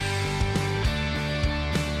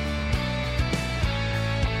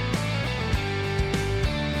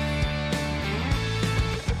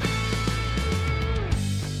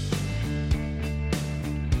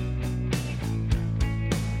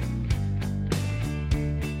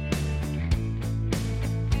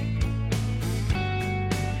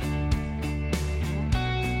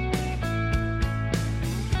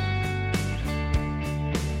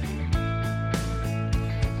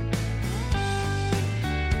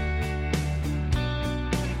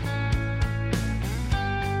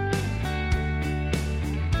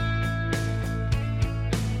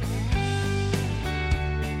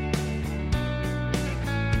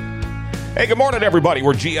Hey, good morning, everybody.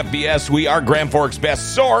 We're GFBS. We are Grand Forks'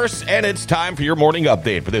 best source, and it's time for your morning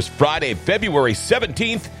update for this Friday, February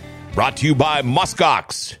 17th, brought to you by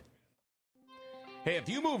Muskox. Hey, if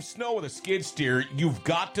you move snow with a skid steer, you've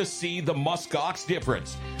got to see the Muskox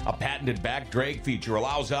difference. A patented back drag feature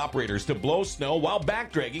allows operators to blow snow while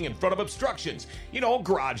back dragging in front of obstructions. You know,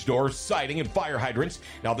 garage doors, siding, and fire hydrants.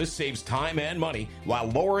 Now, this saves time and money while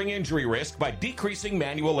lowering injury risk by decreasing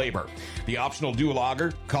manual labor. The optional dual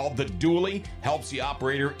auger, called the dually, helps the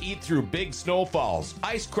operator eat through big snowfalls,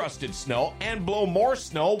 ice-crusted snow, and blow more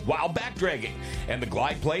snow while back dragging. And the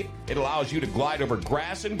glide plate, it allows you to glide over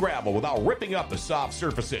grass and gravel without ripping up the soft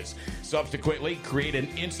surfaces. Subsequently, create an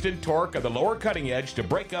instant torque of the lower cutting edge to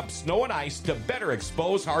break up snow and ice to better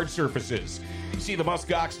expose hard surfaces. See the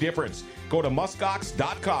Muskox difference. Go to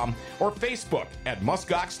muskox.com or Facebook at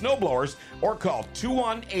Muskox Snowblowers or call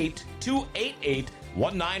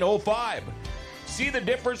 218-288-1905. See the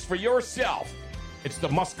difference for yourself. It's the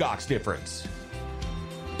Muskox difference.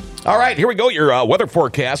 All right, here we go. Your weather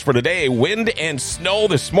forecast for today. Wind and snow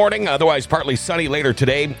this morning, otherwise partly sunny later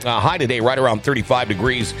today. High today right around 35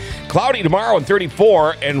 degrees. Cloudy tomorrow and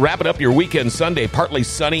 34, and wrapping up your weekend Sunday, partly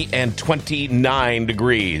sunny and 29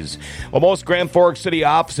 degrees. Well, most Grand Forks city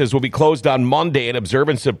offices will be closed on Monday in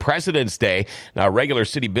observance of President's Day. Now, regular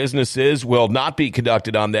city businesses will not be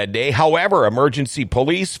conducted on that day. However, emergency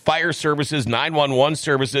police, fire services, 911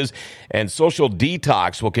 services, and social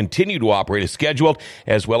detox will continue to operate as scheduled,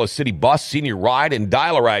 as well as city bus, senior ride, and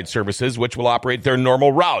dial-a-ride services, which will operate their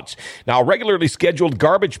normal routes. Now, regularly scheduled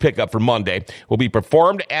garbage pickup for Monday will be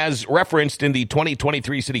performed as referenced in the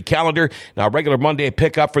 2023 city calendar. Now, regular Monday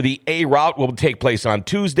pickup for the A route will take place on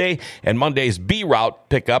Tuesday, and Monday's B route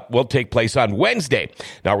pickup will take place on Wednesday.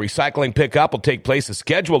 Now, recycling pickup will take place as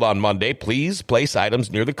scheduled on Monday. Please place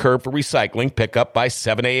items near the curb for recycling pickup by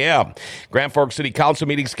 7 a.m. Grand Forks City Council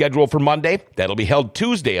meeting scheduled for Monday. That'll be held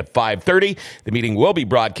Tuesday at 5:30. The meeting will be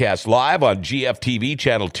broadcast live on GFTV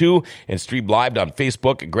Channel 2 and streamed live on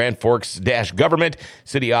Facebook at Grand Forks-Government.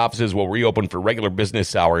 City offices will reopen for regular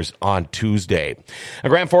business hours on Tuesday. A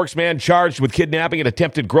Grand Forks man charged with kidnapping and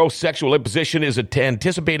attempted gross sexual imposition is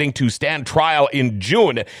anticipating to stand trial in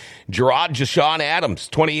June. Gerard Jashawn Adams,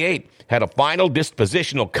 28, had a final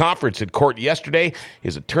dispositional conference at court yesterday.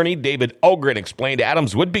 His attorney, David Ogren, explained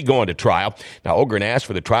Adams would be going to trial. Now, Ogren asked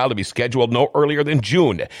for the trial to be scheduled no earlier than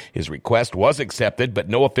June. His request was accepted, but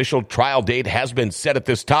no official trial date has been set at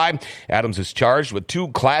this time. Adams is charged with 2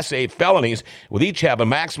 Class A felonies, with each have a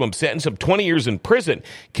maximum sentence of 20 years in prison,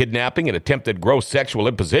 kidnapping and attempted gross sexual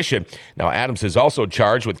imposition. Now, Adams is also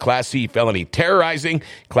charged with Class C felony terrorizing,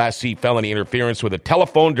 Class C felony interference with a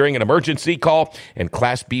telephone during an emergency call, and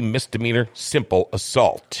Class B misdemeanor simple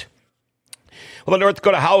assault. Well, the North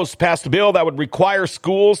Dakota House passed a bill that would require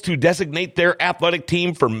schools to designate their athletic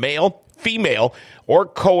team for male, female, or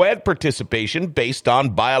co-ed participation based on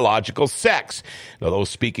biological sex. Now, those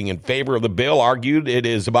speaking in favor of the bill argued it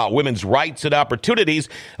is about women's rights and opportunities.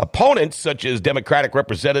 Opponents, such as Democratic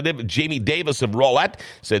Representative Jamie Davis of Rolette,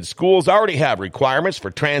 said schools already have requirements for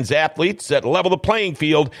trans athletes that level the playing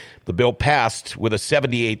field. The bill passed with a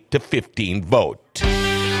 78-15 vote.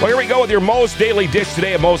 Well, here we go with your Moe's Daily Dish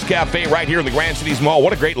today at Moe's Cafe right here in the Grand Cities Mall.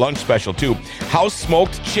 What a great lunch special, too.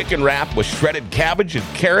 House-smoked chicken wrap with shredded cabbage and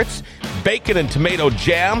carrots, bacon and tomato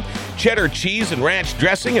jam, cheddar cheese and ranch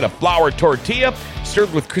dressing, and a flour tortilla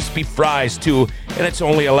served with crispy fries, too, and it's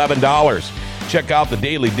only $11. Check out the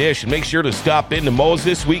Daily Dish and make sure to stop into Moe's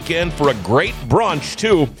this weekend for a great brunch,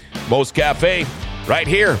 too. Moe's Cafe right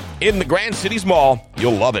here in the Grand Cities Mall.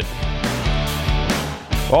 You'll love it.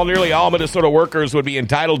 Well, nearly all Minnesota workers would be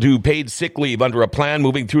entitled to paid sick leave under a plan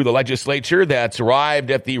moving through the legislature that's arrived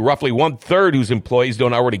at the roughly one-third whose employees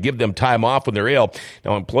don't already give them time off when they're ill.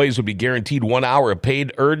 Now, employees would be guaranteed 1 hour of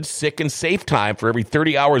paid earned sick and safe time for every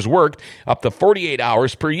 30 hours worked, up to 48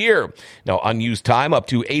 hours per year. Now, unused time up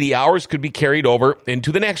to 80 hours could be carried over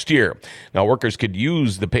into the next year. Now, workers could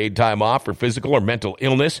use the paid time off for physical or mental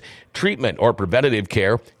illness, treatment or preventative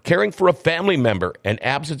care, caring for a family member, and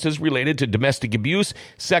absences related to domestic abuse,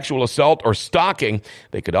 sexual assault, or stalking.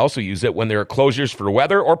 They could also use it when there are closures for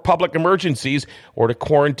weather or public emergencies, or to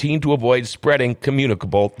quarantine to avoid spreading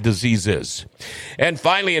communicable diseases. And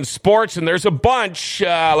finally, in sports, and there's a bunch,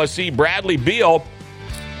 let's see, Bradley Beal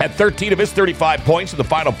had 13 of his 35 points in the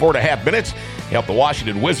final 4.5 minutes. helped the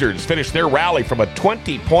Washington Wizards finish their rally from a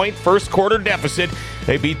 20-point first-quarter deficit.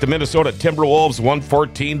 They beat the Minnesota Timberwolves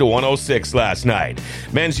 114-106 last night.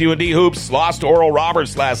 Men's UND Hoops lost to Oral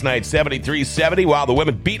Roberts last night 73-70, while the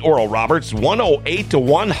women beat Oral Roberts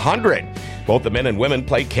 108-100. Both the men and women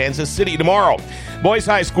play Kansas City tomorrow. Boys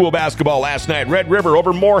high school basketball last night. Red River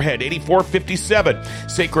over Moorhead, 84-57.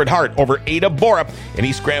 Sacred Heart over Ada Borup. And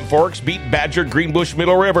East Grand Forks beat Badger Greenbush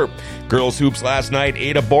Middle River. Girls hoops last night.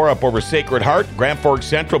 Ada Borup over Sacred Heart. Grand Forks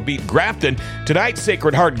Central beat Grafton. Tonight,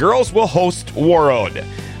 Sacred Heart girls will host Warroad.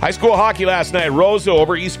 High school hockey last night. Roseau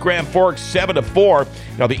over East Grand Forks 7-4.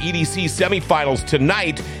 Now the EDC semifinals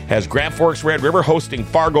tonight has Grand Forks Red River hosting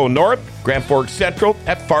Fargo North, Grand Forks Central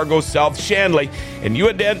at Fargo South Shanley. And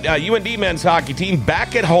UND men's hockey team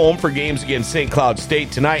back at home for games against St. Cloud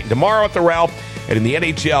State tonight and tomorrow at the Ralph. And in the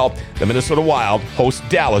NHL, the Minnesota Wild host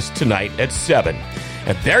Dallas tonight at 7.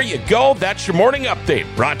 And there you go. That's your morning update,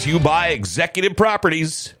 brought to you by Executive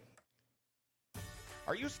Properties.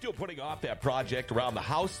 Are you still putting off that project around the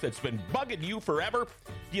house that's been bugging you forever?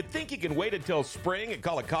 Do you think you can wait until spring and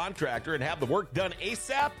call a contractor and have the work done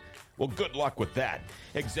ASAP? Well, good luck with that.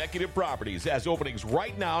 Executive Properties has openings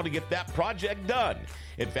right now to get that project done.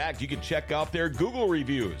 In fact, you can check out their Google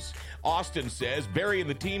reviews. Austin says, Barry and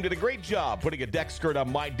the team did a great job putting a deck skirt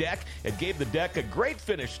on my deck and gave the deck a great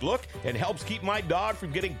finished look and helps keep my dog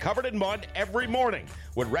from getting covered in mud every morning.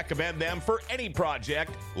 Would recommend them for any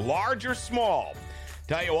project, large or small.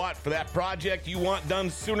 Tell you what, for that project you want done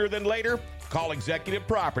sooner than later, call Executive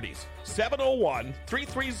Properties,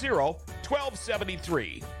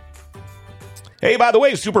 701-330-1273. Hey, by the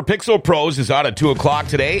way, Super Pixel Pros is on at 2 o'clock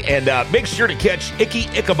today, and make sure to catch Icky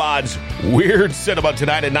Ichabod's Weird Cinema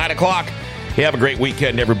tonight at 9 o'clock. Hey, have a great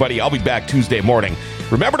weekend, everybody. I'll be back Tuesday morning.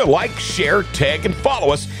 Remember to like, share, tag, and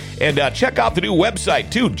follow us, and check out the new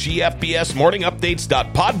website, too,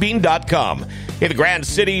 gfbsmorningupdates.podbean.com. Hey, the Grand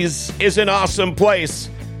Cities is an awesome place.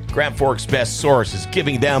 Grand Forks' best source is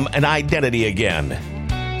giving them an identity again.